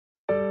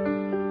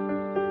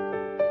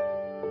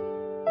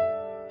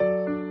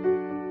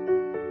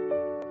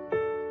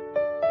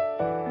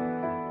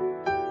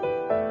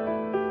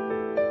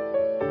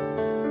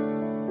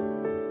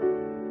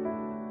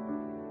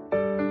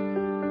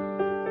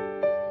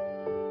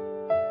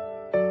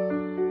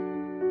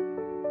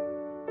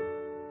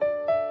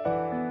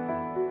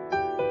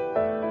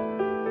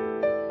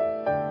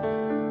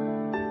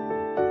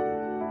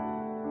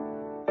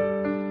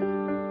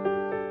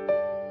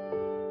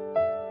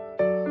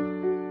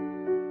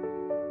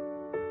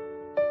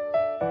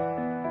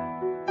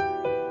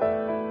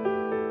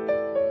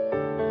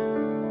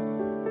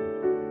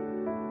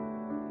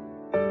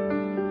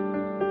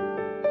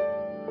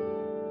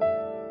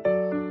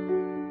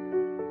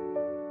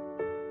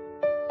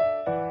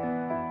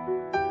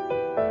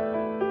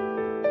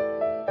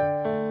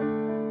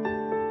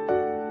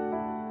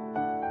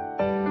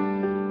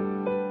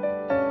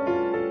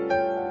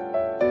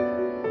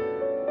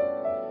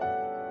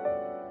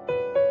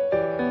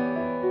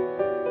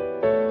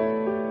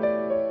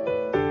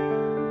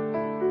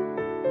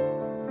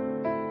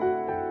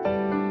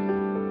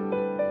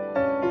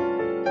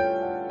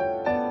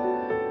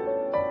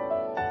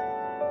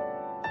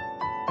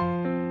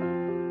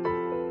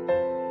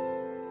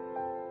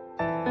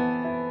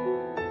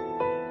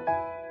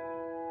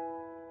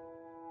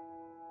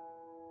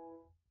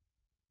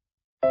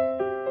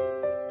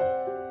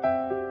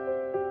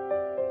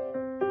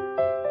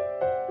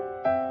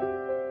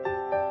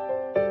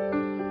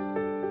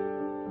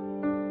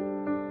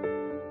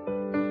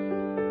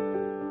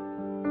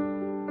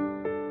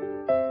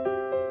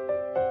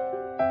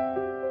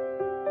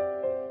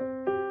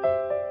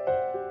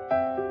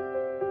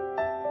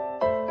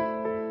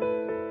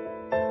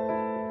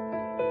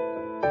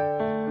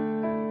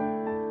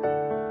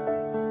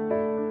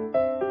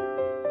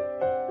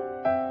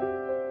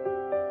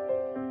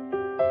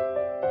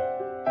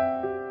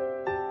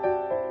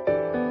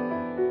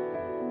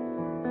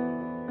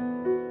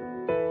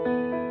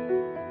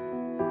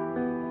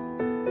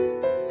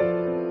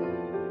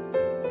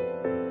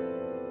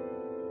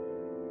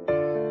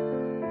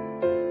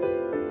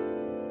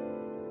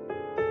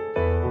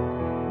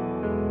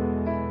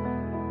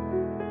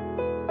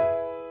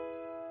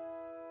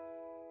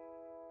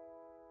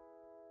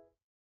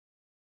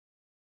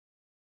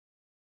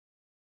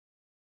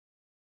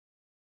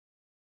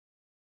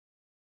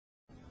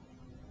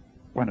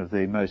One of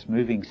the most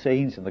moving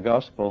scenes in the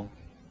Gospel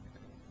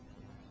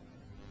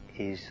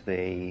is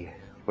the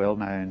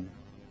well-known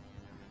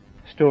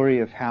story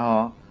of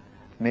how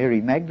Mary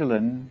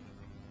Magdalene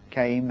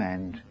came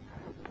and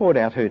poured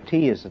out her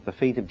tears at the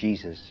feet of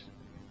Jesus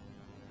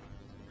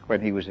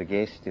when he was a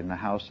guest in the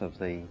house of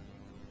the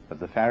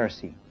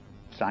Pharisee,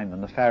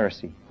 Simon the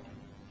Pharisee.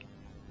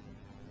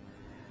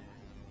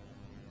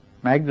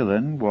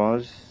 Magdalene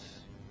was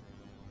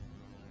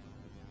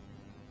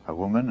a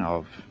woman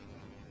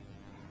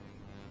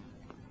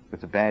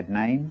with a bad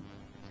name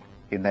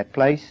in that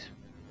place,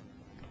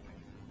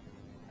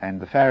 and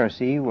the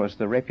Pharisee was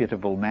the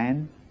reputable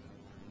man,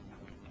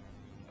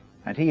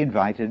 and he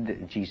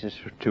invited Jesus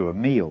to a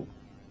meal.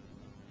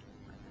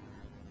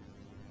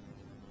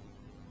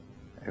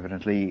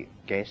 Evidently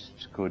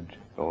guests could,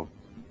 or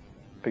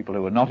people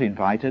who were not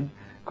invited,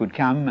 could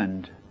come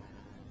and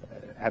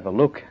have a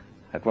look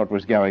at what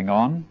was going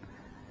on,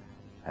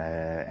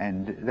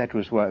 and that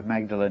was why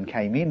Magdalene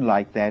came in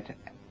like that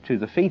to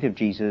the feet of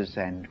Jesus,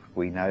 and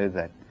we know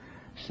that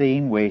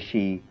scene where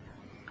she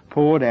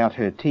poured out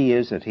her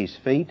tears at his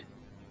feet,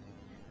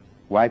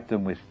 wiped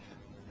them with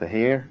the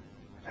hair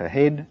of her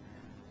head,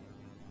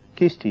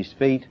 kissed his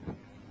feet,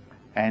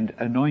 and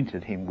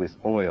anointed him with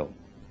oil.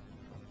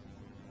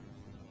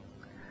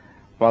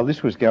 While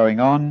this was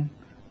going on,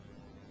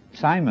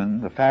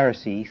 Simon the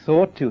Pharisee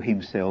thought to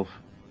himself,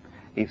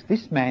 if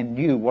this man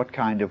knew what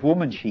kind of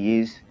woman she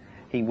is,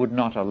 he would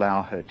not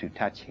allow her to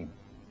touch him.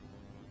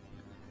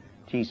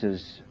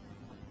 Jesus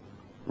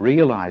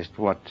realized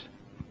what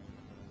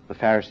the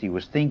Pharisee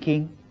was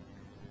thinking,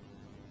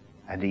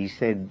 and he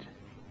said,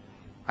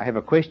 I have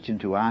a question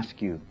to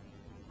ask you.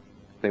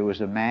 There was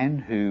a man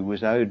who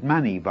was owed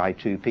money by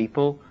two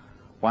people.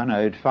 One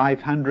owed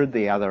 500,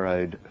 the other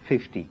owed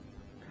 50.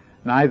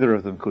 Neither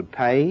of them could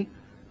pay,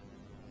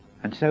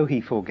 and so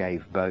he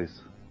forgave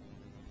both.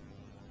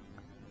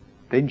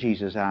 Then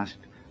Jesus asked,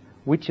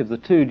 which of the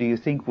two do you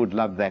think would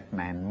love that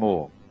man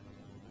more?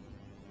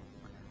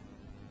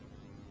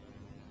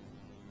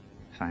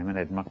 Simon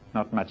had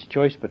not much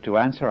choice but to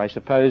answer, I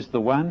suppose,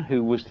 the one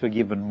who was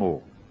forgiven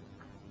more.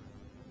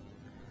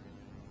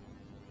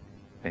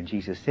 Then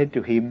Jesus said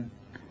to him,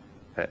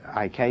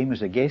 I came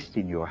as a guest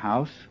in your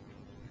house.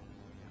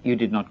 You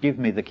did not give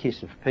me the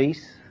kiss of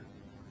peace.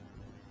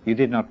 You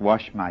did not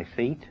wash my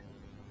feet,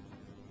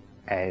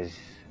 as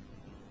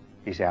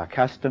is our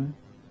custom.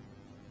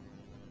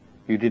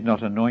 You did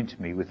not anoint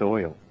me with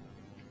oil.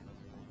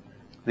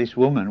 This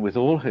woman, with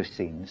all her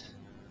sins,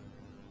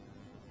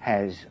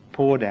 has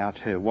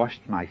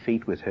washed my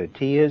feet with her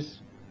tears.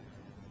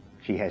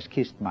 She has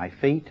kissed my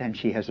feet, and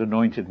she has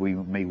anointed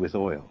me with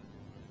oil.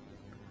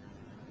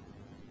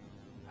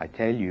 I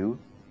tell you,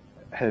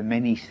 her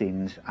many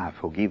sins are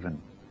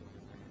forgiven.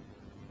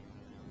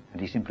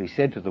 And he simply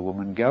said to the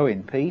woman, go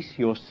in peace,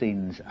 your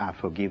sins are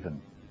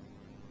forgiven.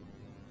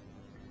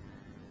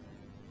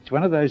 It's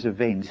one of those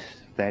events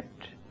that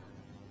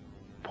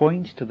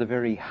points to the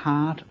very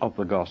heart of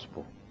the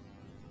gospel.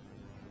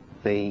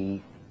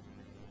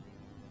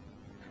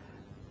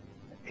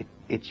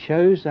 It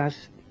shows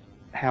us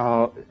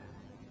how,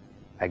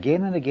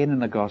 again and again in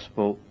the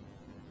gospel,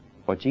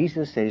 what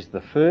Jesus says,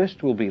 the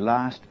first will be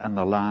last and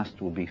the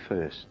last will be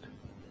first.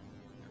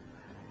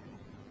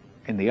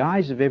 In the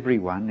eyes of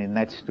everyone in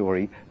that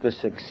story, the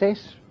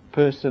success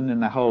person in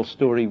the whole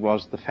story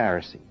was the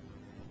Pharisee.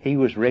 He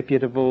was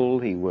reputable,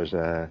 he was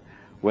a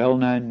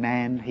well-known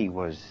man, he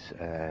was,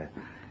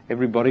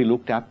 everybody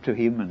looked up to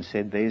him and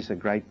said, there's a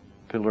great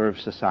pillar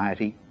of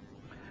society.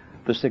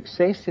 The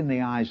success in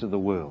the eyes of the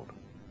world.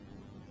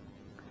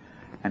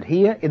 And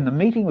here, in the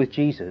meeting with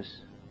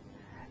Jesus,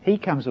 he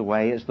comes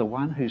away as the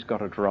one who's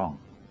got it wrong.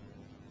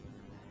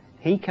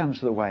 He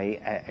comes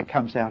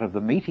out of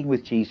the meeting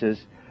with Jesus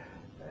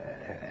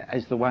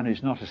as the one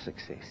who's not a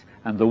success.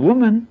 And the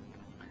woman,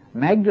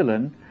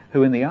 Magdalene,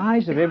 who in the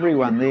eyes of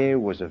everyone there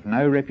was of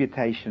no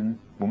reputation,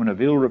 woman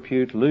of ill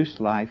repute, loose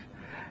life,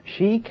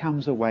 she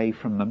comes away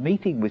from the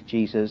meeting with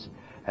Jesus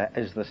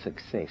as the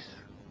success.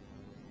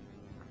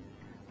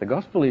 The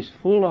gospel is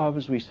full of,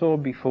 as we saw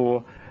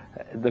before,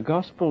 the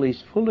gospel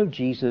is full of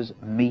Jesus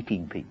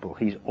meeting people.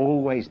 He's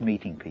always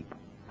meeting people.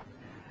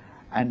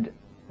 And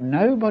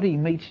nobody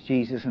meets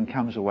Jesus and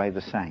comes away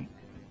the same.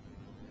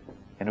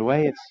 In a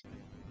way,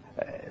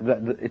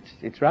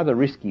 it's rather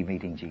risky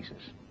meeting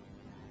Jesus,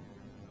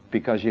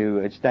 because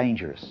it's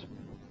dangerous.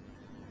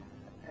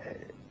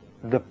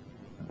 The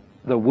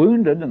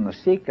wounded and the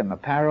sick and the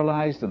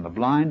paralyzed and the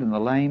blind and the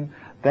lame,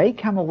 they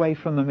come away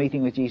from the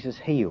meeting with Jesus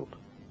healed.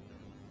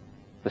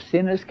 The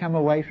sinners come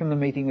away from the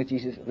meeting with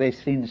Jesus, their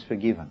sins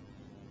forgiven.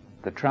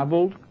 The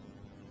troubled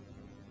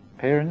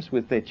parents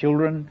with their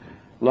children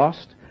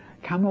lost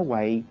come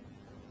away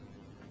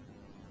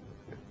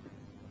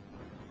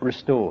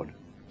restored,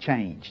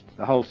 changed,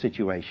 the whole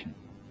situation.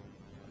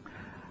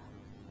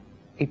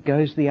 It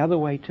goes the other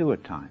way too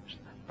at times.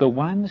 The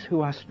ones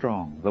who are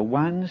strong, the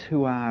ones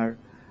who are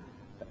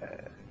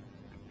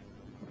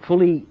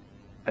fully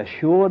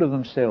assured of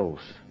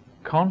themselves,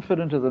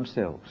 confident of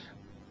themselves,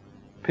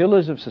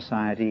 pillars of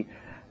society,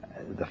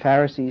 the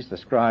Pharisees, the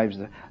scribes,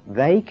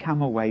 they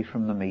come away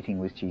from the meeting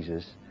with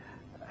Jesus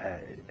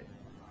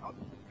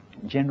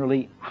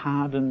generally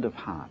hardened of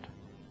heart,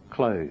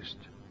 closed.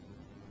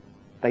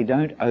 They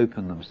don't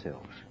open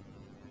themselves.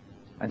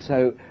 And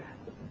so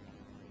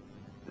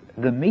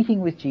the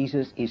meeting with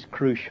Jesus is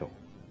crucial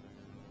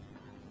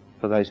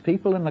for those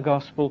people in the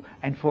gospel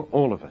and for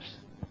all of us.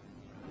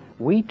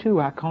 We too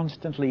are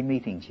constantly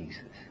meeting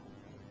Jesus.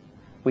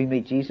 We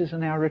meet Jesus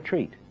in our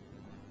retreat.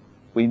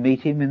 We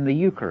meet him in the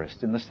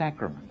Eucharist, in the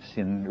sacraments,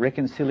 in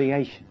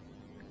reconciliation.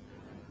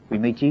 We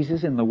meet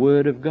Jesus in the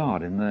Word of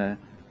God, in the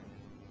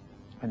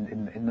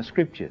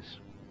Scriptures.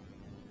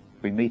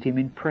 We meet him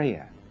in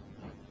prayer.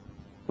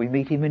 We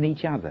meet him in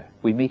each other.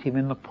 We meet him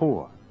in the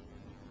poor.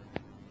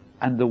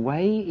 And the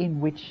way in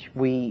which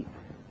we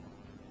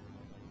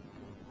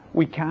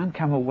can't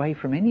come away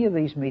from any of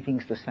these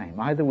meetings the same.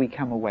 Either we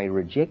come away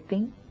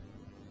rejecting,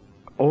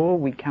 or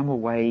we come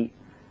away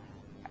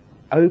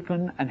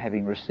open and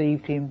having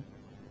received him,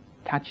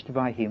 touched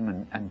by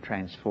him and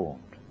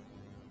transformed.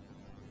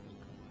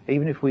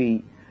 Even if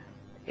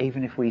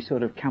we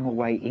sort of come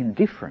away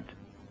indifferent,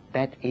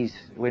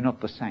 we're not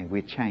the same,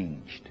 we're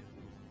changed.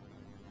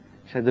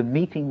 So the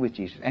meeting with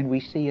Jesus, and we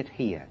see it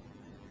here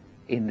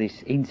in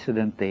this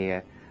incident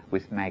there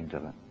with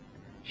Magdalene.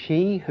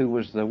 She, who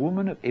was the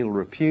woman of ill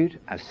repute,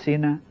 a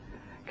sinner,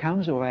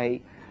 comes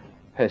away,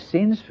 her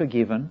sins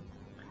forgiven,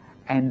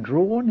 and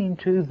drawn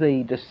into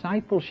the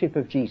discipleship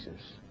of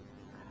Jesus.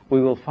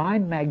 We will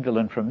find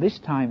Magdalene from this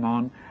time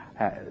on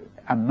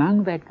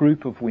among that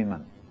group of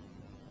women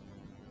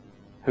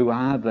who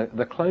are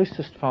the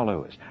closest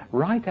followers,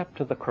 right up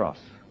to the cross.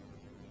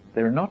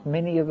 There are not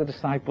many of the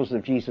disciples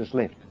of Jesus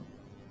left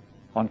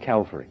on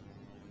Calvary.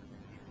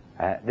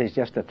 There's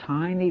just a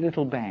tiny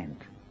little band.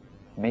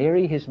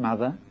 Mary, his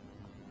mother,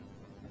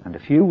 and a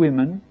few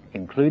women,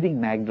 including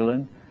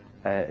Magdalene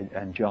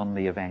and John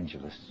the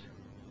Evangelist.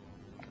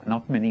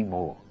 Not many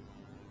more.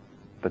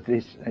 But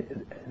this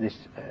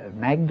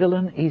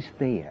Magdalene is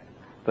there,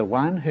 the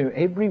one who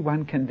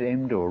everyone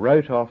condemned or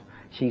wrote off,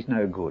 she's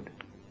no good.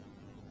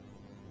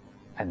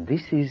 And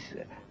this is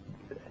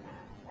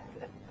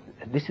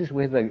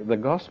where the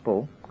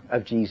gospel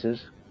of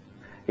Jesus,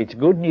 it's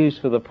good news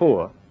for the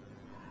poor,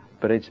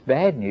 but it's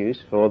bad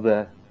news for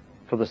the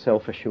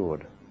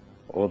self-assured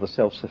or the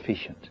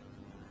self-sufficient.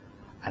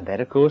 And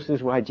that, of course,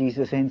 is why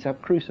Jesus ends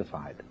up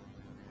crucified,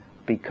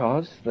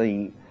 because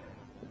the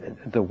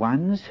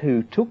ones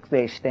who took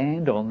their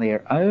stand on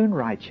their own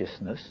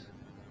righteousness,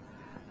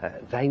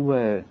 they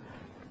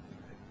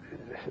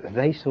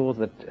saw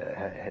that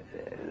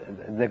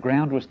the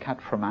ground was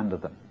cut from under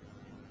them,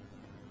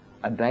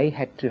 and they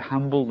had to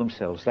humble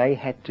themselves. They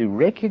had to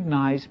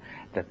recognize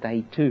that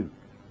they too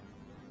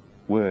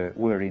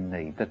were in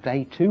need, that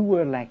they too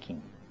were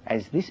lacking,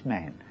 as this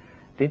man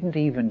didn't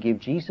even give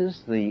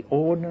Jesus the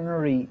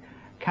ordinary,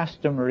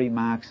 customary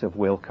marks of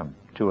welcome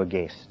to a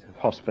guest, of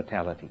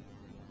hospitality.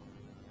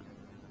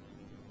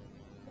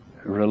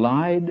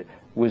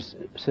 Was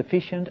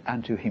sufficient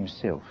unto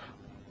himself.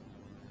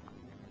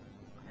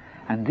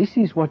 And this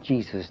is what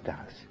Jesus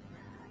does.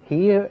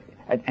 Here,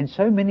 and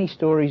so many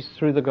stories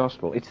through the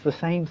gospel, it's the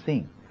same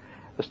thing.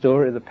 The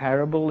story of the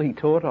parable he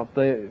taught of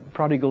the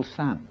prodigal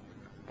son,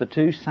 the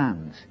two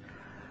sons.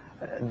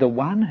 The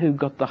one who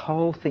got the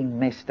whole thing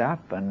messed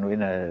up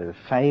and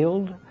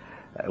failed,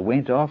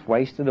 went off,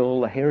 wasted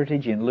all the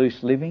heritage in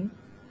loose living.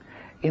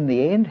 In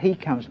the end, he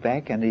comes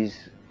back and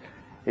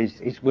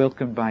is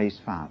welcomed by his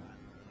father.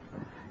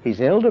 His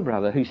elder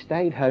brother, who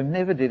stayed home,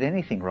 never did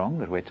anything wrong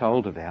that we're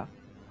told about.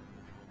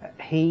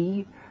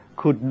 He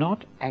could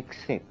not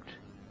accept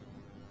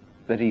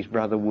that his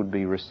brother would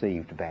be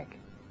received back.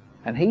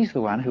 And he's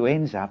the one who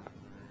ends up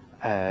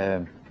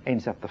the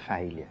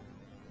failure.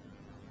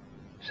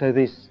 So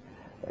this,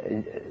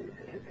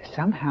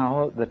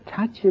 somehow the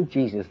touch of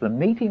Jesus, the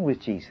meeting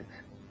with Jesus,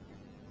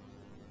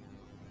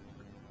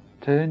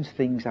 turns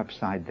things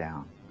upside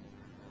down.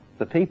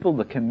 The people,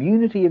 the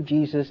community of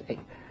Jesus,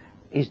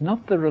 is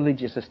not the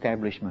religious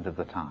establishment of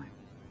the time.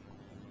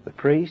 The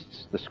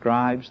priests, the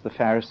scribes, the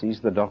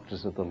Pharisees, the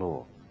doctors of the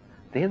law.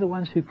 They're the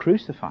ones who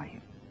crucify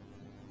him.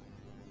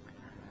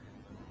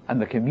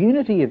 And the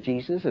community of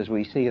Jesus, as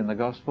we see in the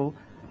gospel,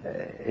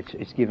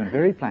 it's given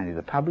very plainly.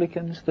 The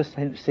publicans, the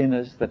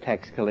sinners, the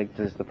tax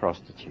collectors, the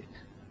prostitutes.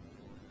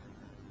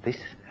 This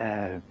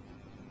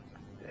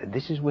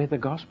is where the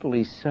gospel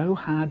is so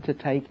hard to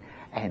take,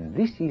 and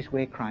this is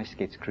where Christ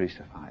gets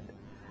crucified.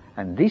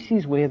 And this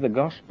is where the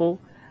gospel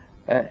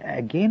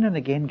again and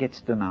again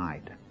gets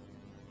denied.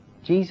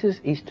 Jesus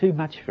is too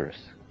much for us.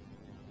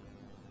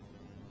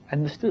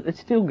 And it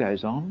still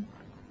goes on.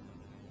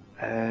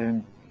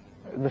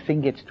 The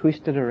thing gets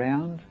twisted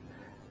around.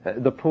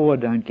 The poor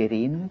don't get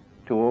in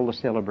to all the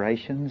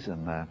celebrations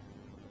and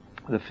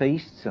the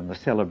feasts and the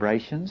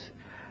celebrations.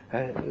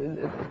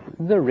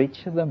 The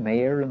rich, the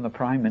mayor and the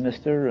prime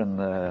minister and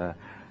the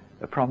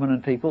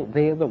prominent people,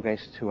 they're the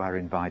guests who are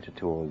invited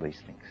to all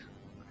these things.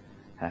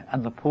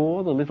 And the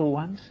poor, the little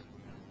ones,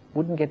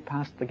 wouldn't get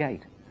past the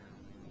gate.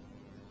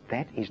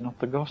 That is not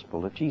the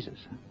gospel of Jesus.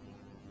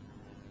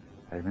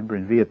 I remember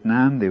in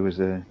Vietnam there was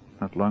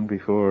not long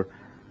before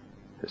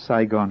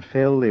Saigon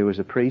fell, there was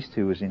a priest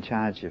who was in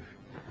charge of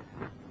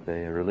the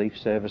relief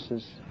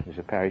services. He was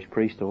a parish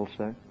priest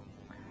also,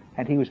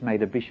 and he was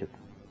made a bishop.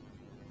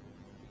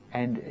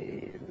 And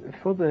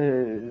for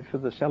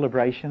the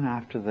celebration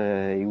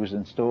after he was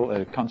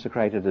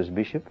consecrated as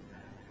bishop,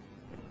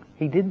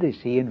 he did this.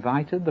 He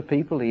invited the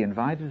people he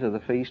invited to the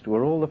feast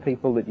were all the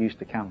people that used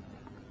to come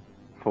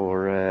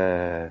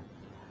for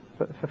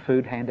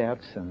food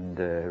handouts and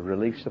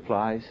relief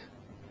supplies,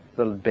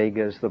 the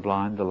beggars, the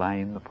blind, the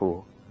lame, the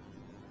poor.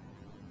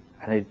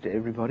 And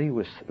everybody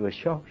was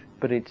shocked.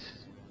 But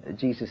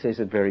Jesus says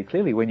it very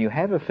clearly. When you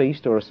have a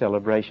feast or a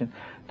celebration,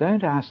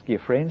 don't ask your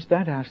friends,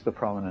 don't ask the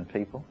prominent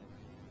people.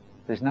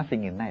 There's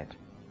nothing in that.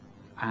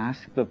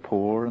 Ask the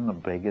poor and the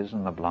beggars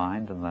and the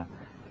blind and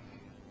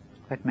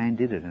that man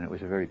did it, and it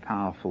was a very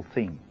powerful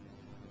thing.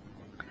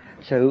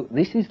 So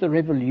this is the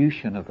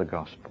revolution of the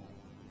gospel.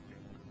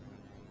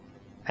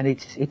 And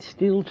it's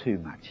still too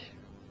much.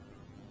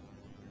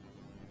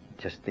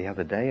 Just the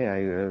other day,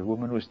 a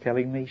woman was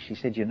telling me, she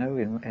said,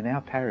 in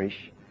our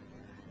parish,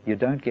 you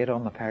don't get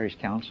on the parish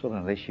council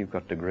unless you've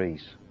got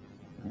degrees.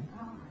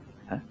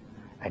 Huh?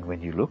 And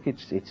when you look,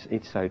 it's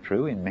so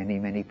true in many,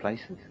 many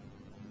places.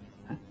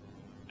 Huh?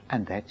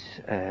 And that's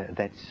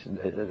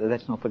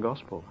not the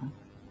gospel. Huh?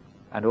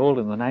 And all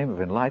in the name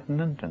of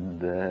enlightenment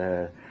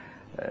and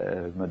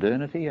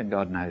modernity and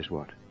God knows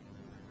what.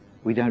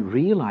 We don't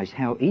realize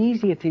how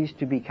easy it is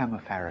to become a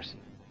Pharisee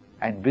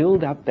and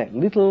build up that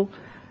little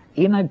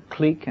inner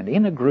clique and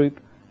inner group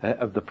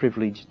of the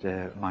privileged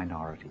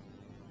minority,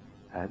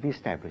 the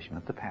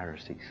establishment, the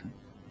Pharisees.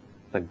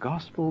 The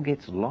gospel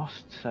gets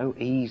lost so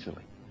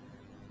easily.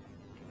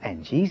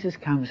 And Jesus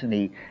comes and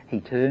he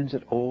turns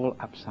it all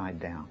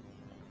upside down.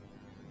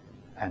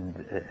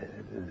 And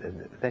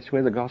that's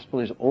where the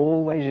gospel is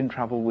always in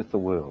trouble with the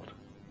world.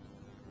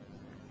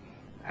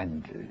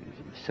 And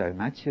so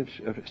much of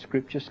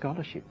scripture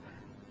scholarship,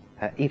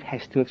 it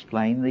has to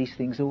explain these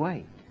things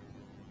away.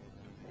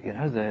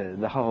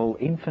 The whole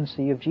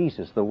infancy of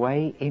Jesus, the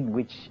way in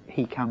which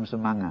he comes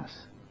among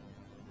us.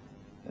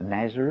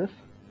 Nazareth,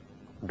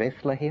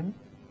 Bethlehem,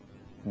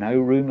 no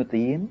room at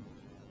the inn.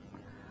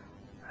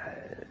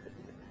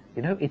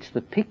 It's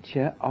the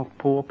picture of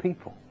poor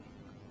people.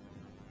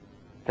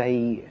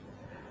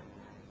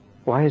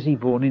 Why is he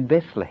born in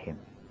Bethlehem?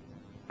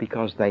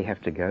 Because they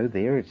have to go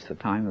there. It's the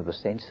time of the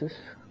census.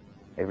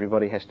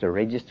 Everybody has to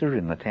register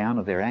in the town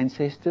of their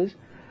ancestors.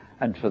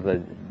 And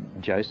for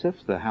Joseph,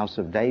 the house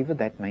of David,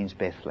 that means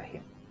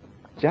Bethlehem.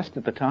 Just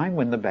at the time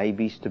when the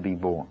baby's to be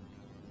born.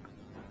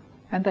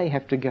 And they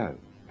have to go.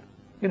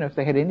 If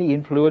they had any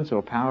influence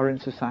or power in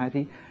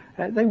society,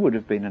 there would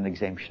have been an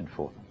exemption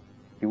for them.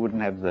 You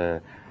wouldn't have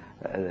the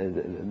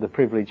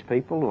privileged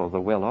people or the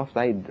well-off.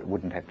 They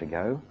wouldn't have to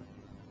go.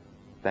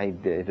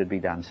 It'd be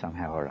done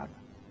somehow or other.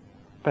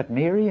 But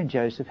Mary and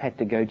Joseph had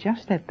to go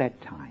just at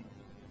that time.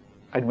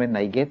 And when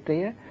they get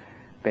there,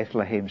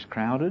 Bethlehem's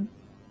crowded.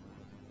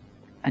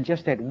 And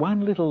just that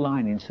one little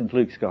line in St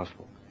Luke's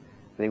Gospel,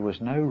 there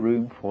was no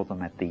room for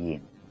them at the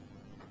inn.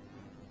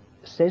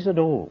 Says it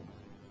all.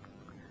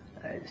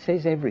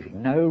 Says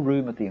everything. No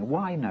room at the inn.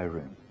 Why no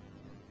room?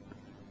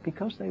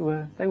 Because they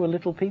were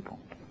little people.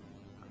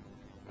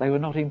 They were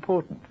not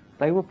important.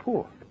 They were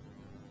poor.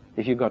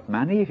 If you've got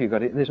money,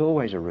 there's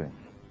always a room.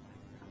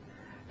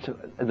 So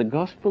the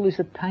gospel is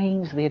at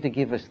pains there to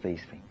give us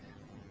these things.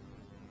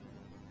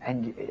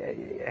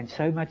 And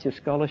so much of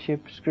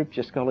scholarship,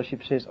 scripture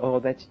scholarship says,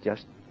 that's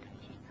just...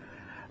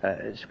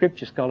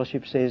 scripture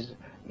scholarship says,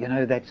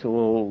 that's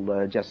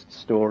all just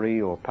story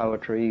or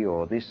poetry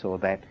or this or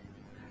that.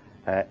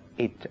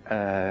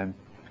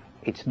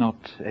 It's not...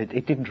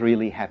 It didn't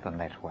really happen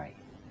that way.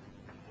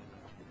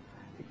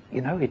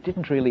 It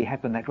didn't really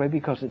happen that way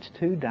because it's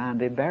too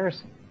darned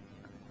embarrassing.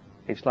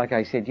 It's like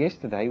I said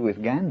yesterday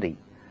with Gandhi.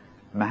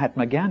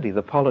 Mahatma Gandhi,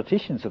 the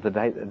politicians of the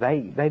day,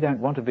 they don't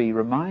want to be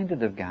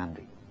reminded of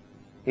Gandhi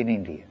in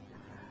India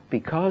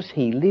because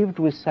he lived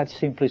with such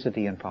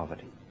simplicity and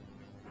poverty.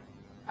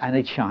 And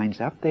it shines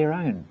up the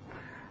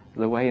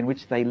way in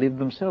which they live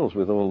themselves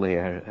with all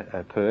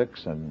their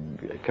perks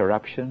and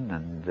corruption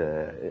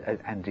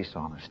and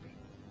dishonesty.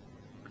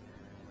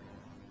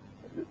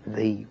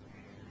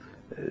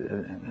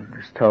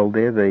 It's told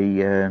there,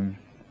 in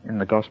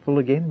the Gospel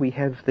again, we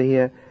have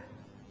there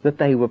that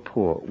they were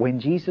poor. When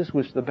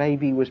the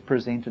baby was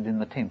presented in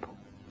the temple,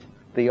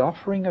 the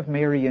offering of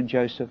Mary and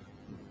Joseph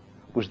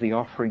was the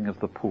offering of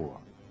the poor.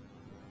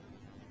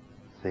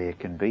 There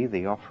can be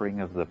the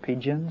offering of the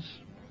pigeons,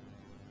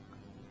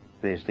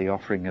 there's the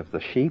offering of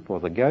the sheep or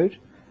the goat,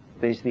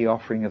 there's the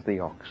offering of the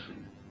ox.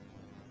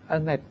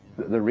 And that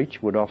the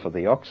rich would offer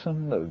the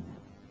oxen, the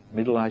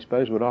middle, I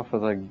suppose, would offer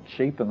the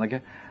sheep and the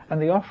goat, and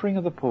the offering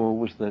of the poor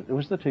was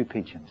the two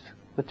pigeons,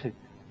 the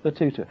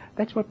two.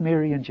 That's what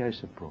Mary and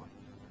Joseph brought.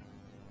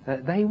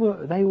 They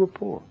were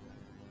poor,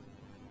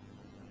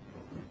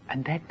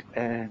 and that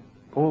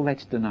all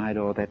that's denied,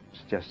 or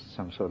that's just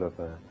some sort of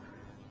a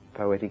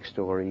poetic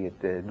story.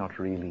 Not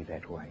really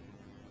that way,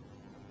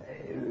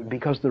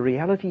 because the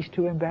reality is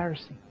too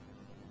embarrassing.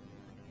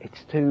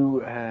 It's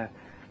to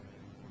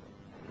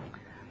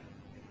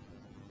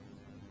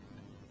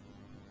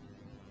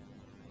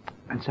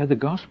and so the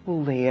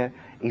gospel there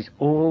is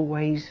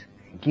always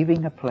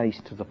giving a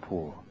place to the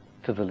poor,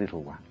 to the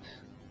little ones.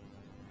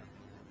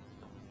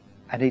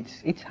 And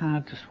it's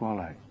hard to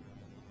swallow.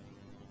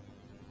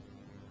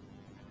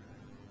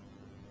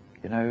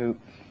 You know,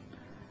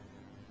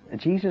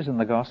 Jesus and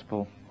the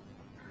gospel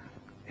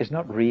is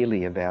not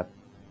really about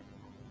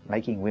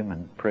making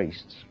women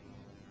priests.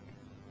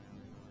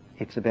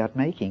 It's about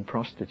making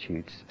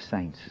prostitutes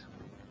saints.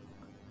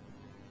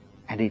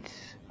 And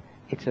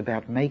it's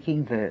about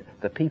making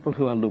the people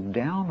who are looked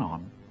down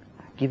on,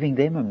 giving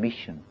them a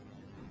mission,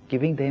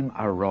 giving them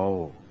a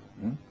role.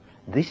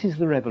 This is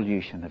the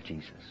revolution of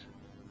Jesus.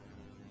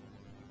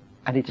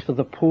 And it's for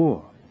the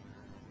poor.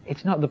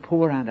 It's not the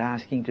poor aren't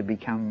asking to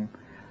become,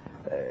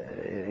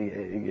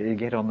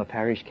 get on the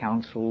parish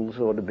councils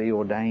or to be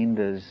ordained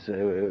as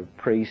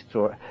priests,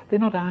 or they're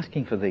not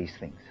asking for these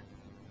things.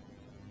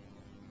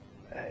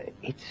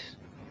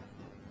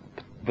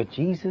 But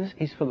Jesus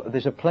is for.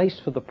 There's a place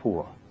for the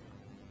poor,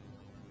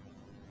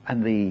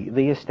 and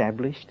the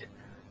established,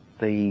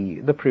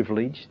 the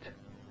privileged,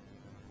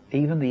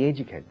 even the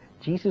educated.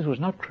 Jesus was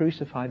not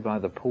crucified by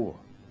the poor.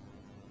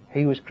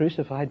 He was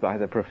crucified by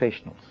the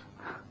professionals.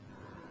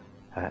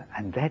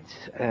 And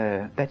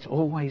that's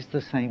always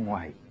the same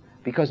way,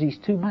 because he's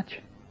too much.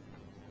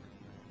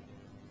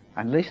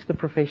 Unless the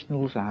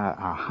professionals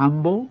are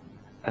humble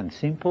and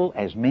simple,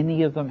 as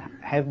many of them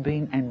have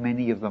been and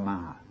many of them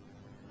are,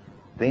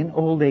 then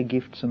all their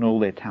gifts and all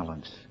their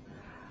talents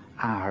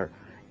are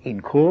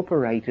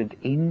incorporated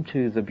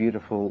into the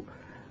beautiful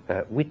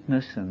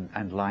witness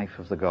and life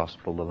of the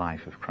gospel, the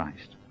life of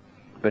Christ.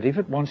 But if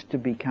it wants to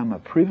become a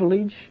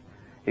privilege,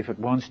 if it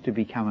wants to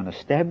become an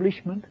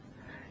establishment,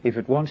 if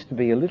it wants to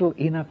be a little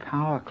inner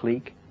power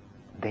clique,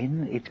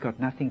 then it's got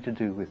nothing to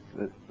do with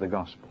the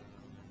gospel,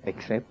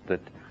 except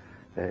that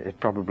it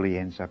probably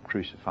ends up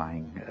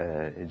crucifying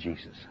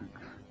Jesus.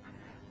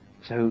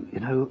 So, you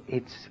know,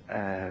 it's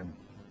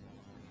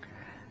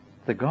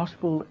the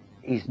gospel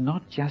is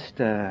not just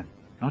a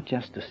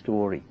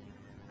story.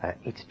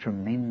 It's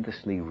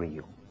tremendously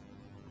real.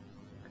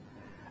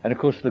 And of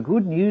course, the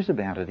good news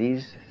about it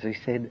is, as I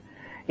said,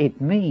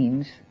 it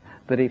means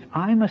that if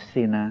I'm a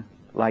sinner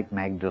like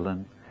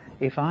Magdalene,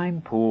 if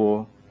I'm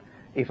poor,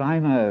 if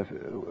I'm a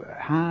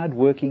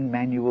hard-working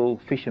manual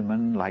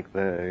fisherman like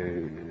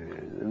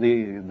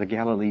the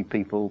Galilee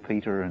people,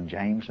 Peter and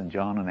James and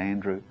John and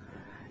Andrew,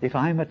 if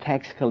I'm a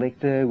tax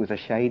collector with a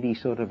shady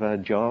sort of a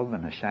job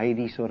and a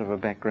shady sort of a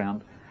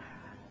background,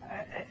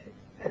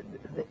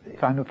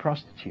 if I'm a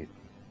prostitute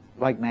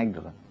like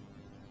Magdalene,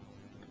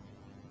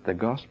 the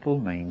gospel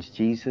means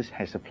Jesus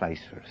has a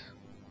place for us.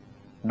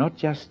 Not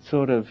just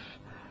sort of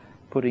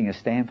putting a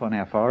stamp on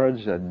our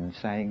foreheads and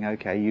saying,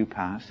 okay, you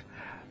pass,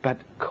 but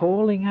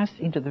calling us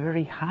into the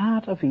very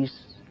heart of his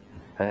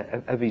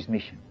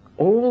mission.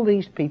 All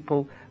these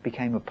people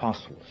became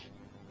apostles.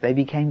 They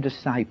became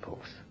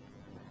disciples.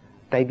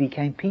 They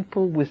became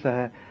people with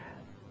a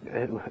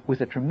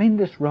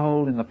tremendous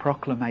role in the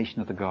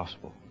proclamation of the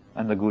gospel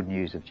and the good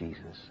news of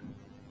Jesus.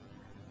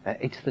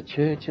 It's the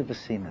church of the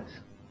sinners.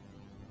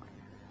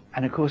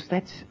 And of course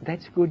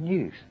that's good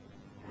news.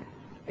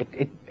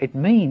 It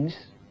means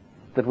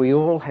that we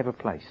all have a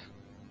place.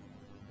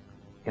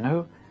 You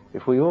know,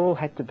 if we all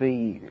had to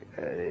be,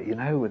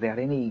 without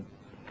any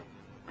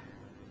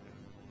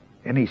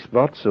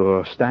spots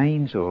or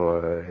stains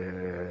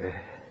or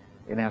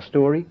in our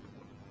story,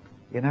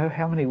 you know,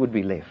 how many would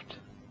be left?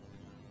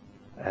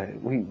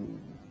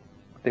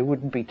 There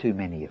wouldn't be too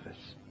many of us.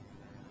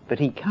 But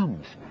he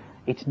comes.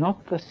 It's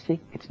not the sick,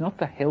 it's not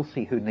the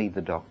healthy who need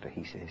the doctor,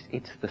 he says.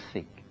 It's the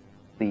sick,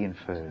 the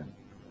infirm.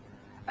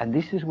 And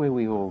this is where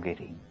we all get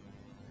in.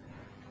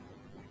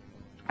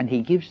 And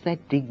he gives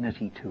that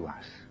dignity to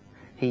us.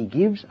 He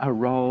gives a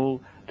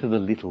role to the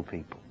little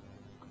people.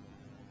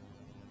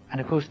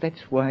 And of course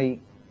that's why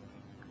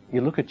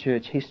you look at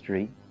church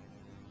history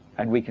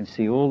and we can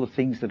see all the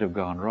things that have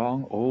gone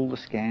wrong, all the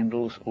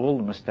scandals, all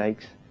the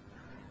mistakes,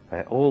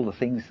 all the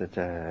things that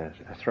are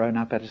thrown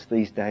up at us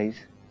these days.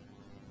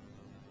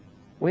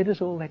 Where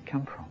does all that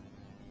come from?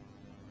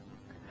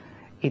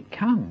 It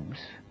comes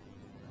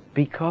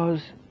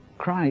because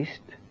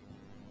Christ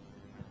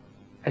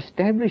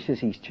establishes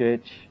his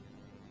church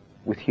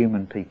with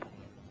human people.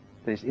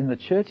 In the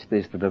church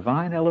there's the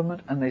divine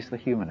element and there's the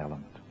human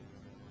element.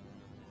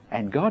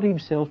 And God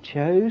himself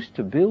chose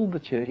to build the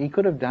church. He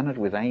could have done it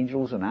with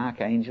angels and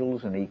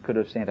archangels, and he could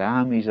have sent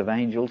armies of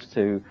angels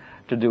to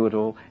do it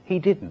all. He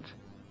didn't.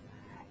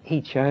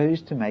 He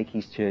chose to make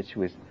his church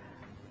with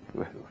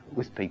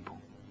people.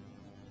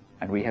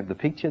 And we have the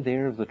picture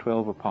there of the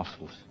 12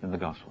 apostles in the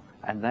gospel.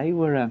 And they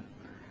were a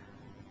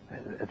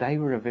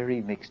very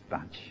mixed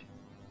bunch.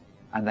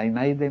 And they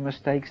made their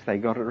mistakes, they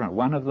got it wrong.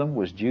 One of them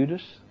was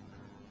Judas,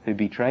 who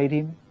betrayed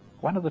him.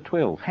 One of the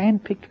 12,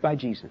 handpicked by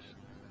Jesus.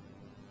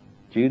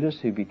 Judas,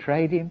 who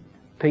betrayed him.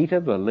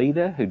 Peter, the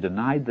leader, who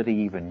denied that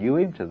he even knew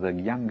him, to the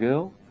young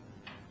girl.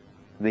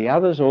 The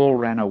others all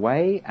ran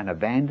away and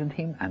abandoned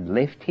him and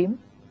left him.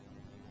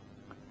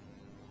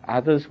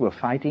 Others were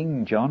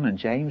fighting. John and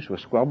James were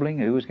squabbling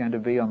who was going to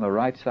be on the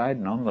right side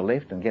and on the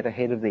left and get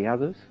ahead of the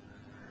others.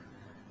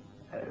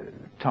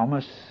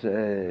 Thomas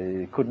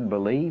couldn't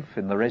believe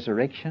in the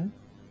resurrection,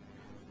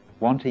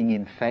 wanting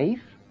in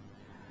faith.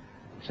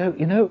 So,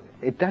 you know,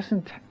 it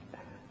doesn't...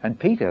 And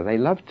Peter, they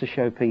love to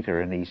show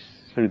Peter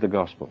through the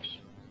Gospels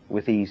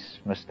with his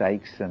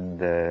mistakes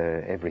and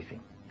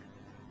everything.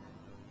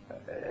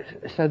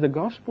 So the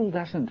Gospel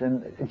doesn't,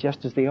 and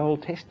just as the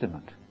Old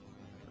Testament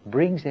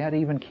brings out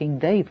even King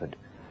David,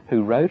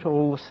 who wrote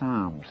all the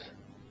Psalms,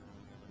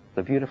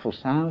 the beautiful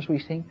Psalms we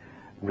sing,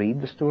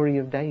 read the story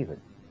of David.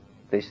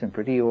 There's some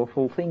pretty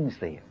awful things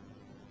there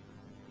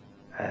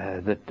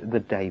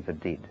that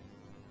David did.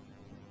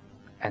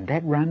 And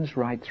that runs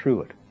right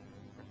through it.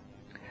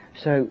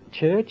 So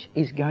church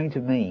is going to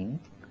mean,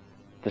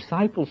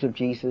 disciples of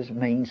Jesus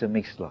means a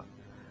mixed lot.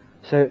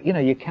 So, you know,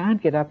 you can't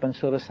get up and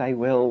sort of say,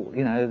 well,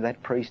 you know,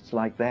 that priest's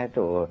like that,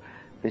 or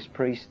this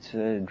priest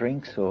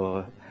drinks,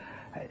 or...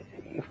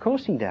 Of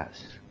course he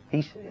does.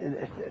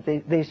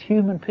 There's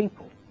human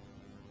people.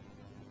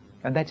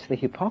 And that's the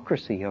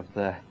hypocrisy of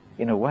the,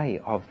 in a way,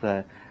 of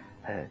the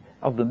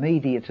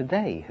media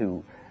today,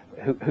 who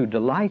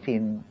delight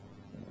in...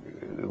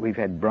 We've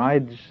had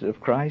brides of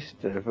Christ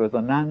for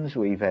the nuns,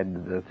 we've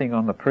had the thing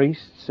on the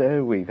priests,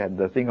 we've had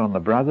the thing on the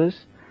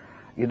brothers,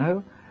 you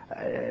know,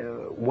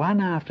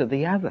 one after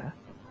the other,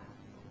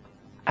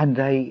 and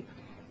they,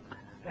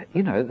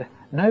 you know,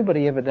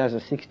 nobody ever does a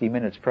 60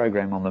 minutes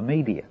program on the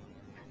media,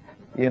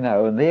 you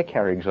know, and their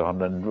carryings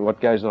on and what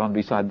goes on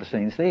beside the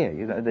scenes there,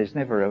 you know, there's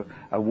never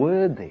a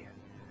word there.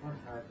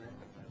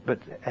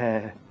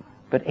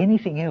 But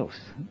anything else.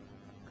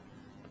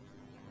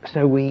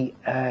 So we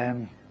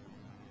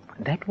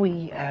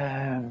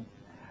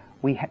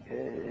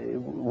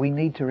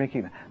need to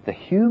recognize the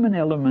human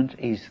element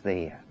is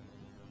there,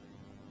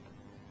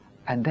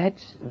 and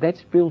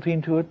that's built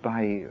into it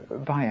by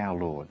our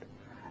Lord,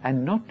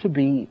 and not to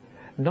be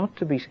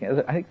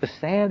scared. I think the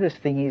saddest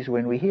thing is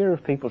when we hear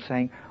of people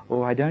saying,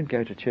 "Oh, I don't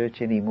go to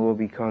church anymore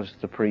because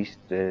the priest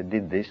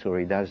did this, or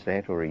he does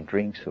that, or he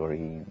drinks, or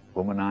he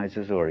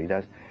womanizes, or he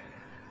does."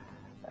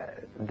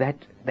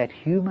 That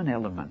human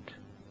element,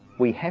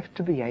 we have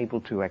to be able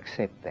to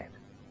accept that.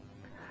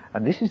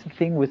 And this is the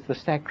thing with the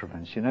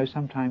sacraments. You know,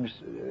 sometimes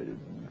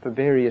for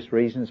various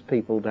reasons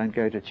people don't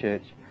go to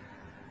church.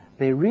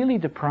 They're really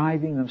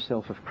depriving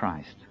themselves of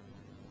Christ.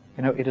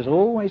 You know, it has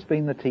always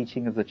been the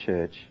teaching of the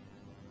church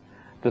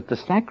that the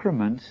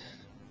sacraments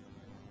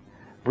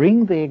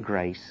bring their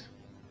grace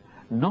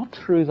not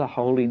through the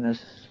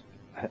holiness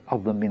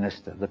of the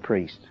minister, the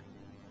priest,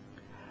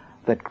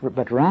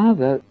 but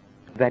rather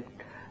that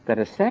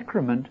a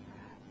sacrament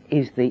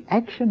is the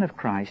action of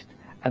Christ,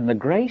 and the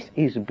grace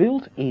is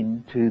built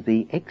into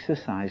the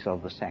exercise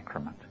of the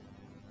sacrament.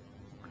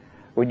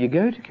 When you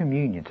go to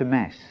communion, to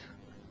Mass,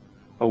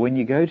 or when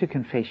you go to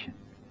confession,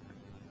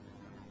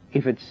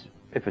 if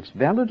it's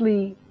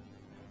validly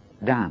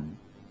done,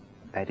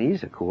 that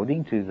is,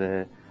 according to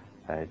the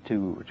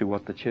to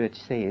what the Church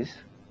says,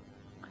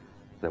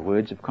 the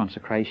words of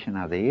consecration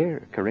are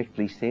there,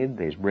 correctly said,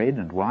 there's bread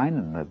and wine,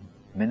 and the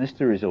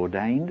minister is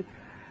ordained,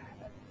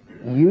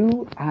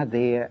 you are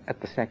there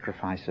at the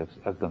sacrifice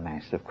of the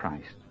Mass of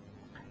Christ.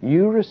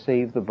 You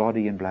receive the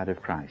body and blood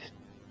of Christ.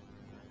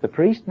 The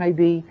priest may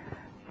be,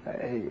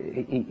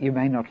 you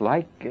may not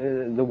like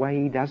the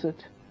way he does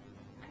it.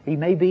 He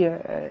may be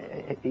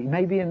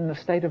in a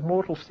state of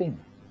mortal sin.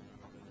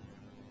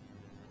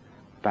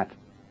 But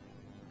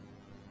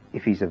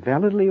if he's a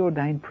validly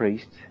ordained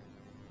priest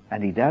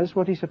and he does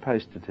what he's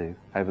supposed to do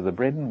over the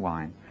bread and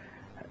wine,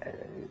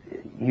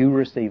 you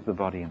receive the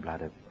body and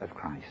blood of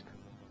Christ.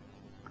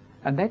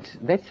 And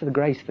that's the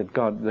grace that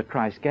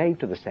Christ gave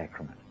to the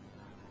sacrament.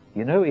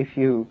 You know, if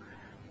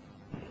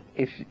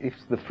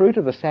the fruit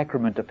of the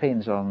sacrament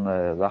depends on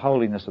the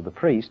holiness of the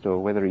priest, or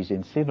whether he's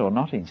in sin or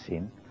not in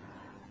sin,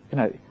 you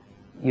know,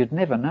 you'd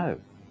never know.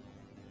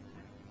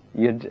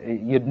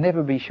 You'd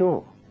never be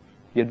sure.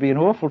 You'd be in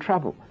awful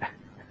trouble.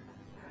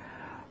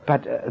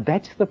 But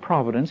that's the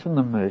providence and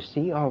the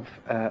mercy of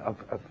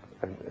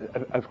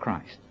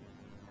Christ.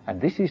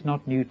 And this is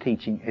not new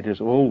teaching, it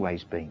has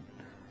always been.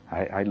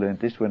 I learned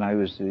this when I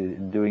was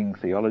doing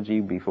theology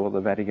before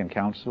the Vatican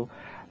Council.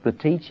 The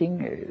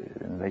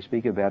teaching, they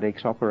speak about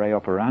ex opere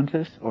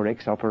operantis or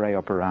ex opere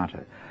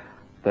operata,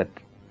 that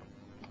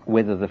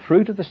whether the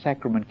fruit of the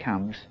sacrament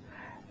comes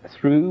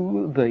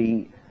through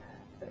the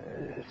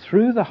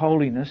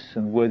holiness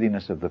and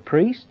worthiness of the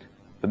priest,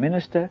 the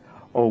minister,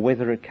 or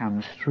whether it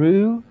comes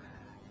through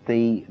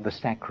the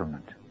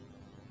sacrament,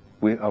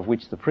 of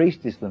which the priest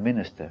is the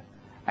minister,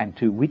 and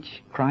to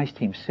which Christ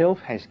himself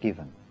has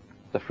given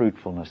the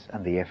fruitfulness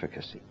and the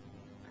efficacy.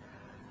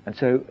 And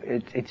so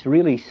it's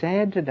really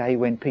sad today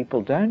when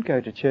people don't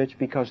go to church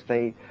because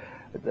the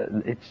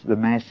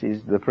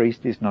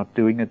priest is not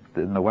doing it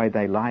in the way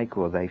they like,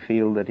 or they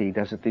feel that he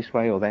does it this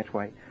way or that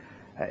way.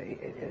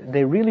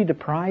 They're really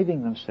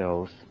depriving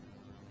themselves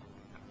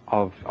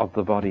of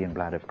the body and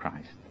blood of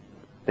Christ.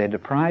 They're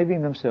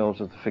depriving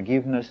themselves of the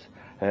forgiveness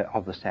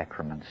of the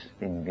sacraments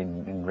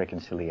in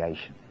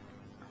reconciliation.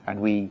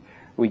 And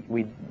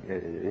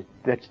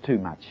that's too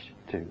much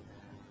too.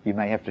 You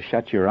may have to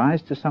shut your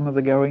eyes to some of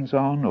the goings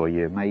on, or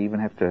you may even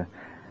have to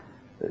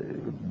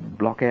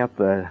block out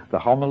the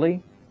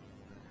homily,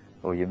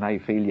 or you may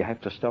feel you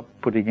have to stop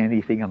putting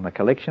anything on the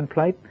collection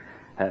plate.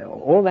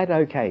 All that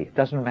okay, it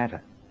doesn't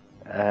matter.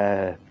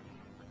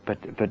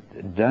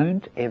 But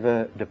don't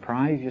ever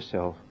deprive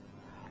yourself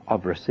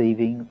of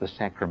receiving the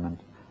sacrament,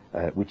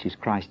 which is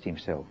Christ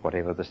himself,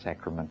 whatever the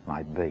sacrament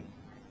might be.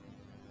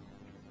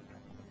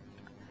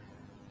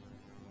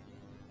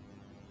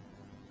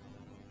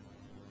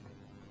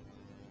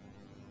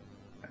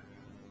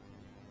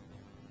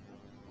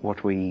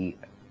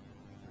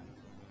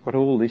 What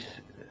all this,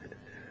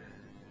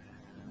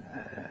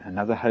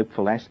 another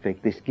hopeful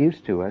aspect this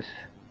gives to us,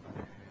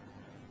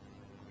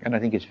 and I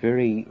think it's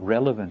very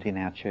relevant in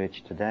our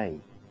church today,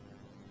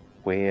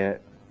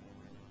 where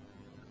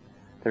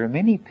there are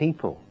many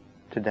people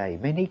today,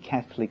 many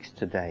Catholics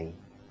today,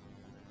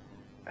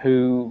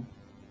 who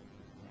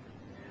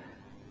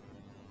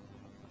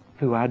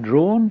are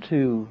drawn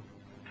to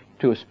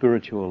a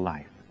spiritual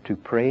life, to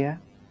prayer,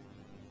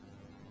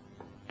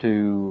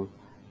 to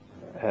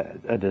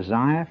a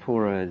desire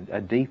for a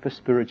deeper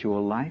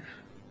spiritual life,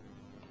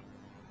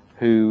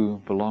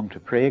 who belong to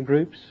prayer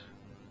groups,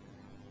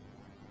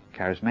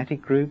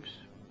 charismatic groups,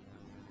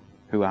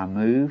 who are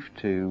moved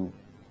to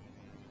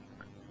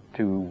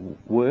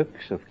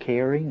works of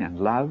caring and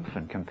love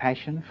and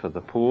compassion for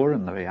the poor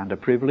and the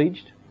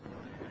underprivileged.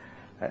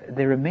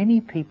 There are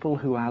many people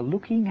who are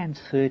looking and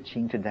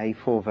searching today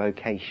for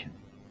vocation.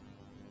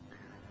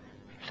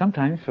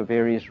 Sometimes for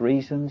various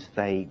reasons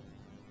they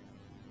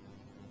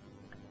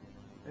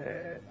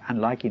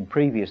unlike in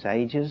previous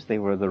ages,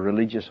 there were the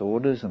religious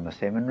orders and the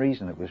seminaries,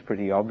 and it was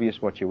pretty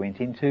obvious what you went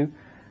into.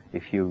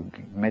 If you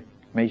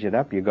measured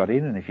up, you got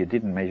in, and if you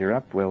didn't measure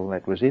up, well,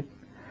 that was it.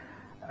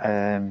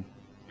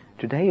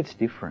 Today it's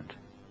different.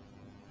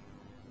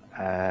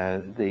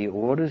 The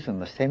orders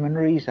and the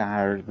seminaries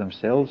are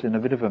themselves in a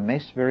bit of a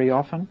mess very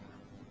often,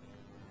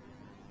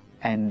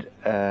 and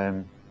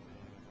there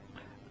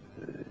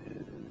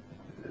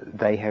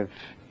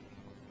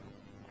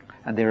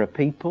are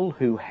people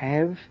who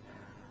have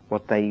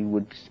what they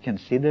would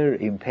consider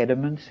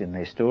impediments in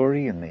their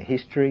story and their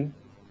history.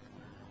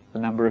 The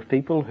number of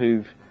people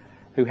who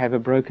have a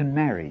broken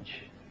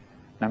marriage,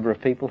 number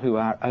of people who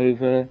are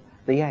over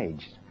the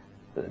age,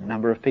 the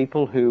number of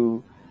people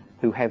who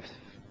have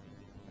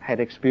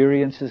had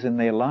experiences in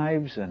their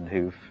lives and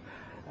who've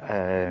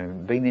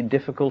been in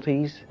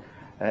difficulties,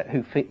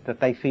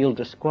 that they feel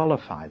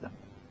disqualify them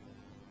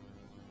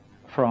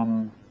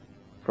from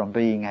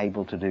being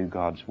able to do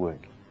God's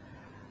work.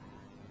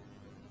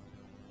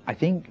 I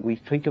think we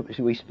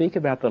speak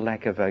about the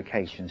lack of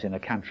vocations in a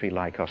country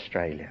like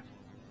Australia.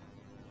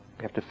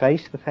 We have to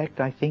face the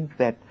fact, I think,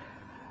 that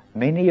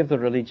many of the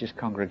religious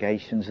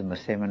congregations and the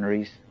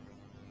seminaries,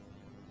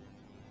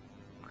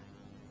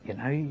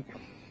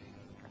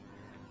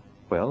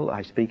 well,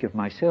 I speak of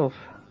myself.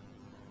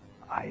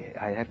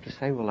 I have to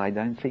say, well, I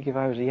don't think if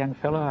I was a young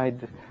fellow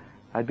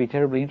I'd be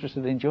terribly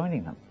interested in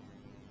joining them.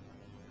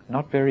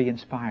 Not very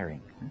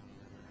inspiring.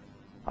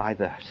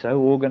 Either so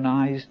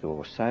organized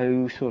or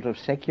so sort of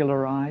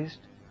secularized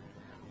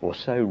or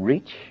so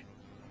rich,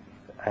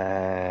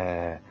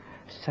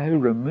 so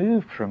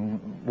removed from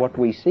what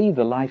we see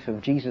the life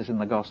of Jesus in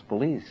the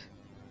gospel is,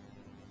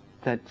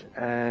 that,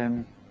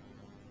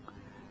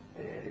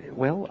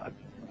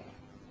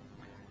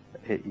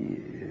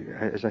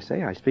 as I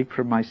say, I speak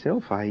for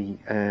myself. I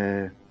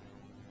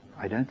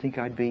don't think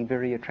I'd be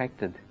very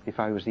attracted if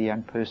I was a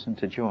young person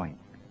to join.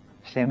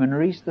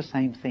 Seminaries, the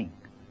same thing.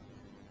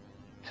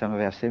 Some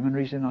of our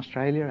seminaries in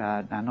Australia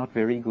are not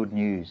very good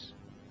news.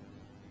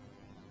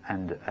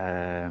 And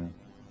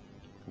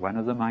one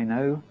of them I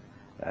know,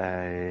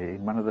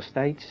 in one of the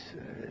states,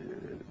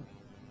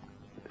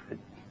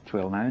 it's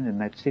well known in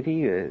that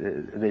city,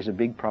 there's a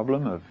big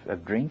problem of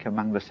drink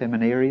among the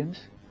seminarians,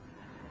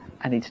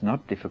 and it's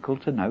not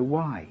difficult to know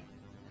why.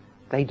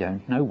 They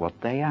don't know what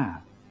they are.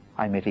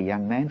 I met a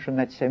young man from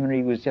that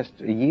seminary who was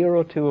just a year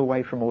or two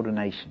away from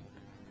ordination.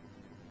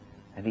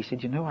 And he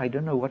said, I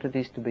don't know what it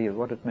means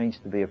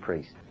to be a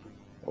priest.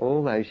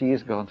 All those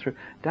years gone through,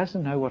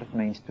 doesn't know what it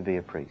means to be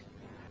a priest.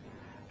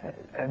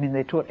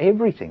 They're taught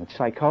everything,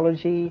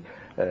 psychology,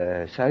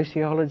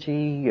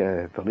 sociology,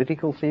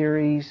 political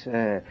theories,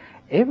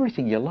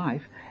 everything in your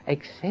life,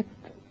 except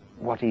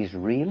what is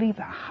really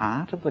the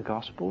heart of the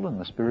gospel and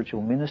the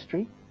spiritual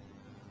ministry.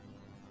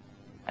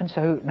 And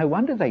so no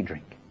wonder they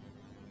drink.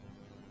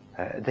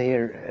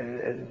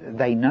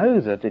 They know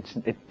that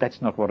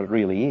that's not what it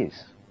really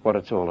is, what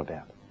it's all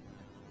about.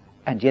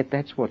 And yet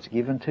that's what's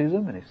given to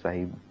them, and if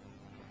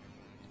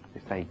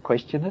they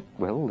question it,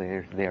 well,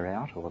 they're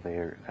out, or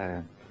they're...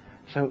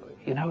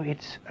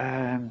 it's...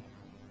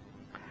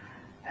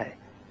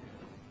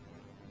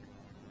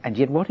 and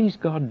yet what is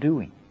God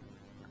doing?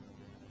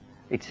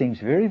 It seems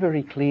very,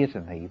 very clear to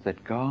me that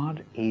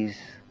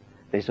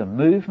there's a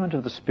movement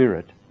of the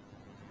Spirit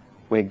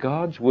where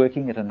God's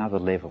working at another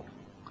level.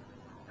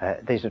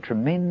 There's a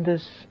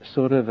tremendous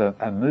sort of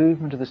a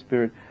movement of the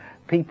Spirit.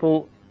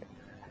 people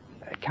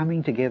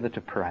coming together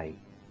to pray,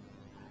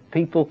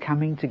 people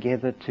coming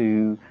together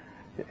to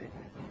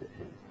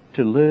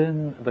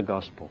learn the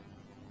gospel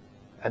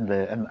and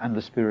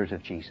the spirit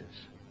of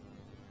Jesus,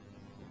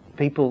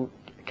 people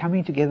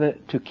coming together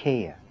to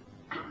care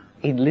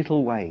in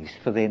little ways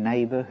for their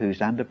neighbour who's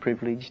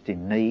underprivileged,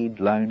 in need,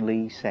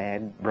 lonely,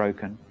 sad,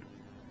 broken.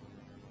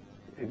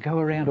 Go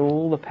around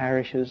all the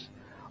parishes,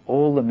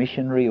 all the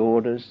missionary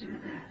orders,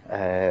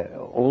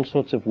 all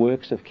sorts of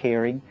works of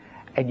caring,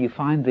 and you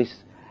find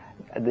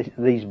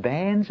these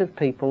bands of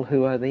people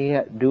who are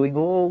there doing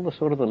all the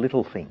sort of the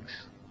little things.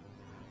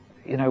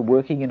 You know,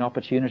 working in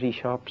opportunity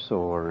shops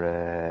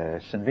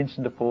or St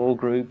Vincent de Paul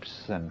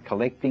groups, and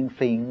collecting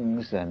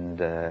things, and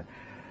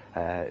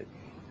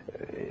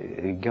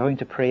going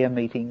to prayer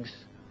meetings,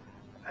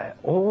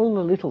 all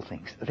the little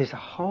things. There's a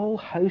whole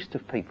host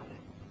of people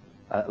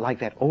like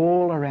that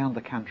all around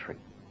the country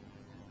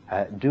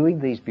doing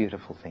these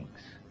beautiful things.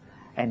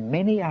 And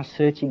many are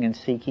searching and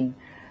seeking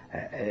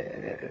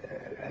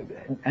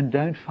and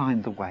don't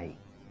find the way.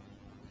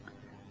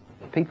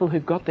 People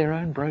who've got their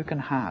own broken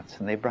hearts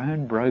and their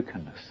own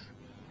brokenness.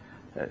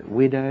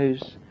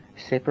 Widows,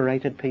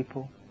 separated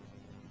people,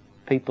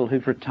 people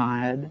who've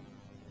retired,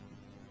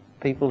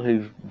 people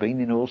who've been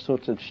in all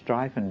sorts of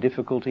strife and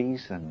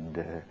difficulties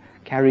and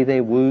carry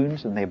their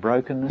wounds and their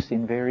brokenness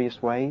in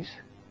various ways.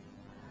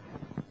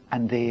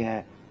 And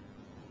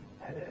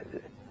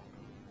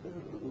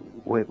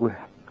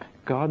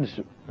God's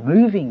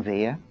moving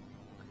there,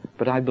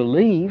 but I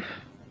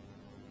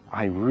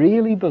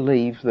really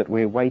believe that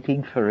we're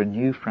waiting for a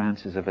new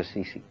Francis of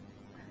Assisi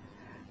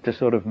to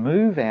sort of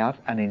move out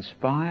and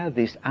inspire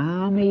this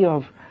army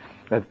of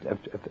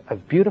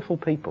beautiful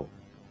people,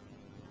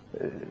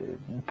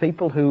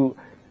 people who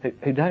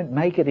don't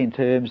make it in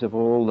terms of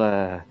all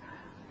the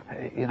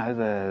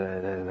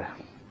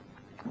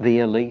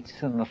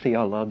elites and the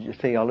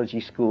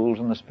theology schools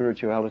and the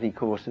spirituality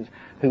courses,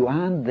 who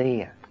aren't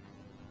there.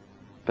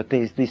 But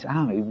there's this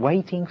army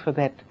waiting for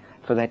that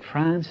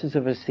Francis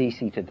of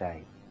Assisi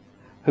today,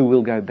 who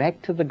will go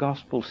back to the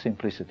gospel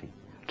simplicity,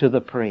 to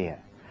the prayer,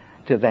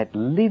 to that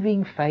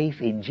living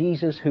faith in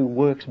Jesus who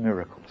works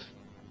miracles.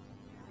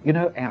 You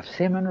know, our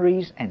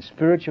seminaries and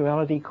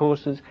spirituality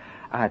courses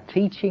are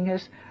teaching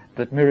us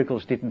that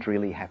miracles didn't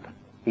really happen.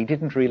 He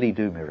didn't really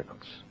do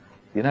miracles.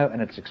 You know, and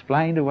it's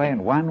explained away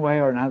in one way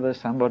or another.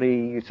 Some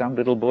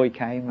little boy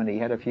came and he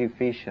had a few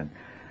fish, and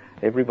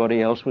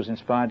everybody else was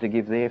inspired to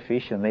give their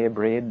fish and their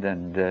bread,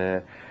 and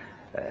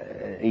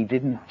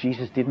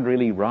Jesus didn't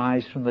really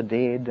rise from the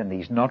dead, and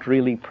he's not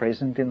really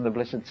present in the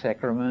Blessed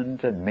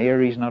Sacrament, and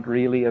Mary's not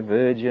really a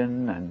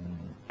virgin, and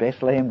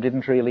Bethlehem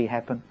didn't really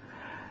happen.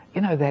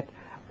 You know, that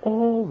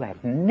all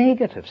that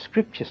negative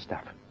scripture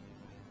stuff,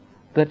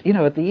 that, you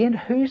know, at the end,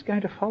 who's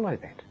going to follow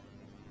that?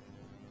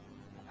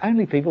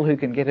 Only people who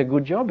can get a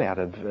good job out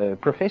of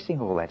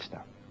professing all that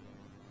stuff.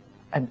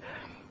 And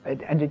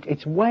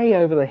it's way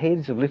over the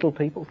heads of little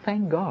people.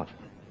 Thank God.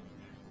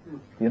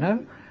 You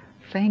know?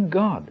 Thank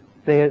God.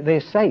 They're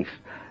safe.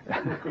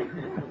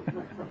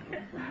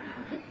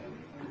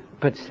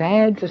 But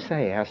sad to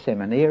say, our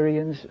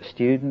seminarians,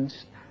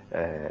 students,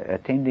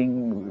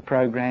 attending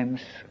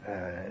programs,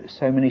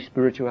 so many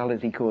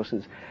spirituality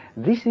courses,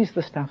 this is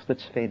the stuff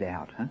that's fed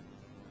out. Huh?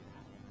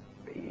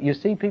 You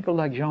see people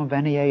like Jean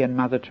Vanier and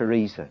Mother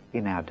Teresa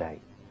in our day,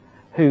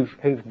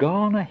 who've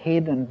gone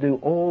ahead and do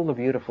all the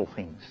beautiful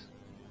things.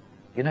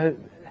 You know,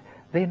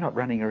 they're not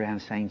running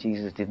around saying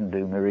Jesus didn't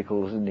do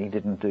miracles and he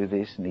didn't do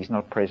this and he's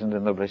not present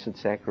in the Blessed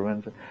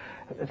Sacrament.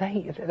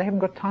 They haven't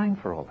got time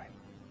for all that.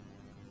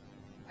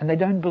 And they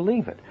don't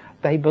believe it.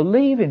 They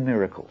believe in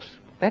miracles.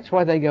 That's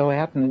why they go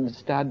out and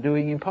start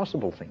doing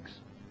impossible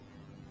things.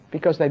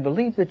 Because they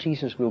believe that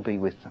Jesus will be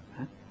with them.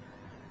 Huh?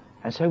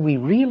 And so we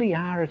really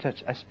are at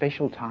a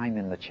special time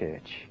in the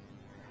church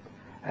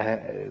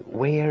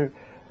where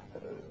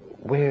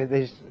we're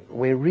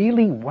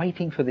really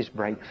waiting for this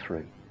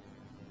breakthrough.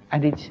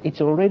 And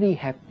it's already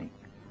happening.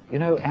 You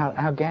know,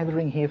 our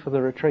gathering here for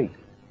the retreat,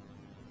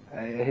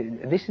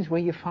 this is where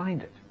you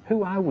find it.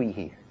 Who are we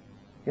here?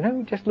 You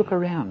know, just look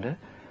around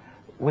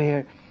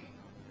where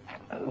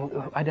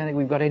I don't think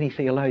we've got any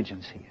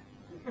theologians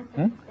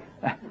here.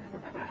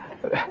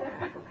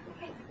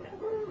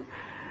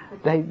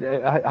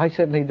 I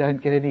certainly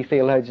don't get any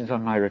theologians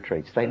on my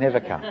retreats. They never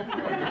come.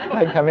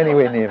 Don't come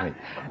anywhere near me.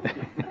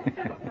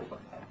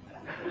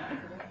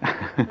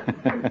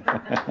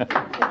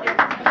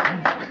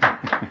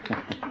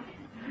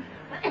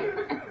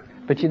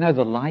 But you know,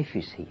 the life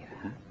is here.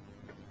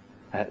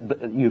 Huh?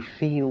 You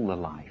feel the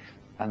life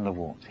and the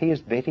warmth.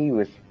 Here's Betty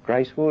with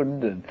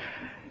Gracewood, and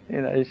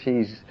you know,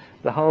 she's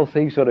the whole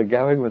thing sort of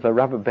going with a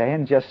rubber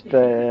band just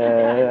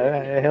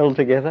held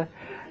together,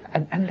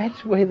 and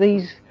that's where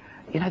these,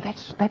 you know,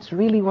 that's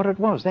really what it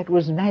was. That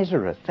was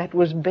Nazareth. That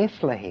was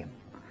Bethlehem.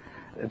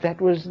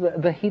 That was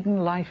the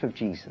hidden life of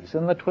Jesus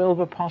and the 12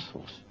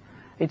 apostles.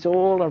 It's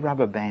all a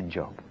rubber band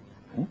job,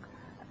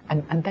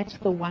 and that's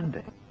the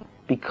wonder.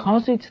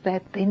 Because it's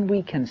that, then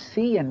we can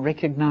see and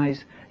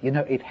recognize, you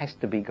know, it has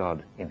to be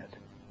God in it.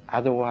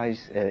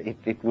 Otherwise,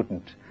 it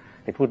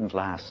wouldn't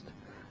last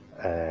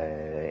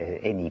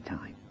any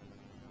time.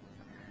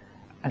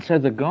 And so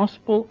the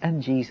gospel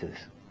and Jesus,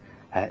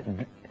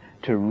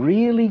 to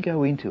really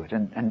go into it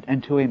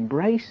and to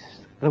embrace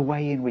the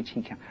way in which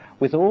he came,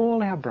 with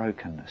all our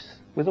brokenness,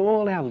 with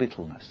all our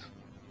littleness.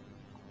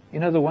 You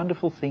know, the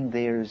wonderful thing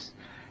there is,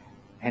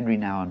 Henry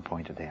Nouwen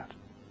pointed out,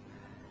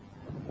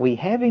 we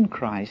have in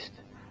Christ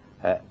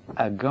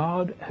a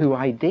God who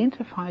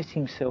identifies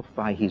himself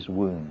by his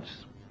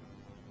wounds.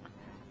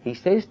 He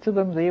says to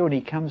them there when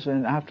he comes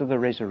in after the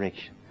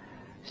resurrection,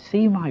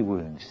 see my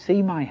wounds,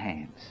 see my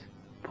hands,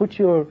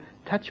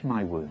 touch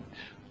my wounds.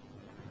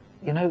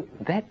 You know,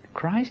 that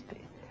Christ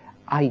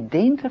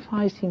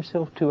identifies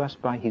himself to us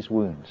by his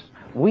wounds.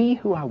 We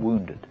who are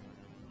wounded,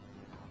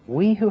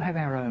 we who have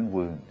our own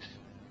wounds.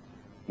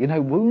 You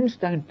know, wounds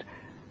don't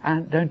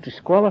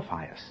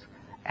disqualify us.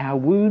 Our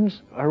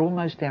wounds are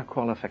almost our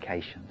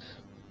qualifications.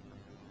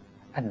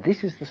 And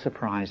this is the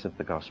surprise of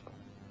the gospel.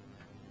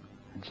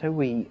 And so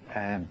we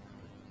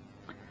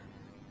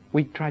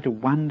try to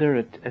wonder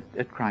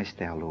at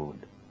Christ our Lord,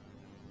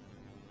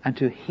 and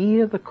to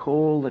hear the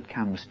call that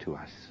comes to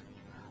us,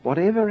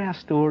 whatever our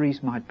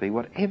stories might be,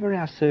 whatever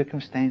our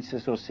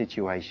circumstances or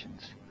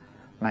situations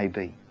may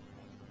be.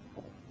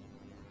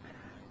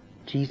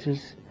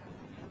 Jesus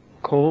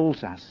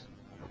calls us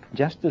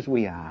just as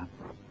we are,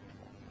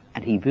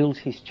 and he builds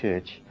his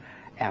church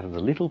out of the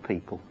little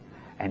people,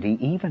 and he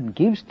even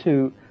gives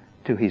to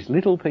his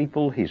little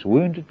people, his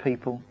wounded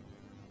people,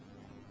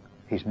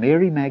 his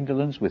Mary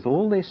Magdalenes with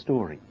all their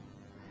story,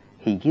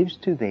 he gives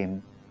to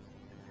them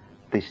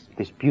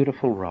this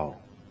beautiful role.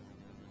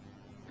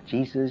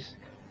 Jesus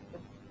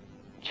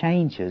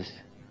changes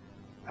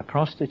a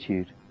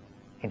prostitute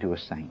into a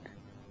saint.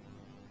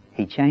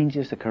 He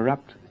changes a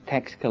corrupt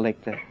tax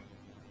collector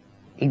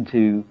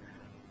into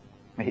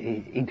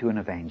an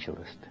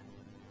evangelist.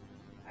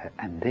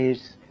 And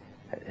there's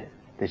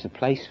a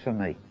place for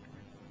me,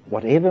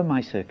 whatever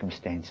my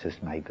circumstances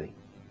may be.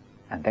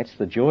 And that's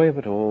the joy of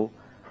it all.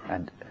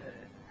 And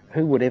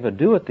who would ever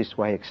do it this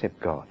way except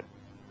God?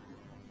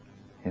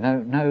 You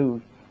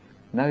know,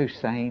 no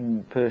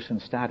sane person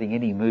starting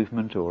any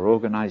movement or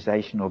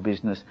organisation or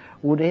business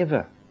would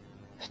ever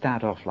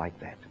start off like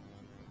that.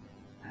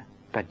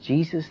 But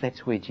Jesus,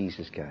 that's where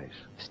Jesus goes.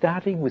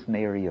 Starting with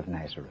Mary of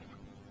Nazareth.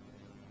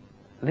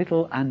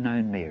 Little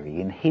unknown Mary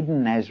in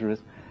hidden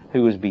Nazareth,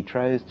 who was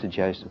betrothed to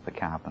Joseph the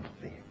carpenter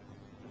there.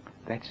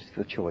 That's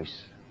the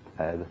choice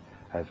of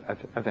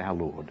our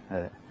Lord.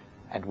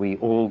 And we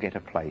all get a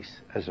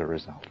place as a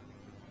result.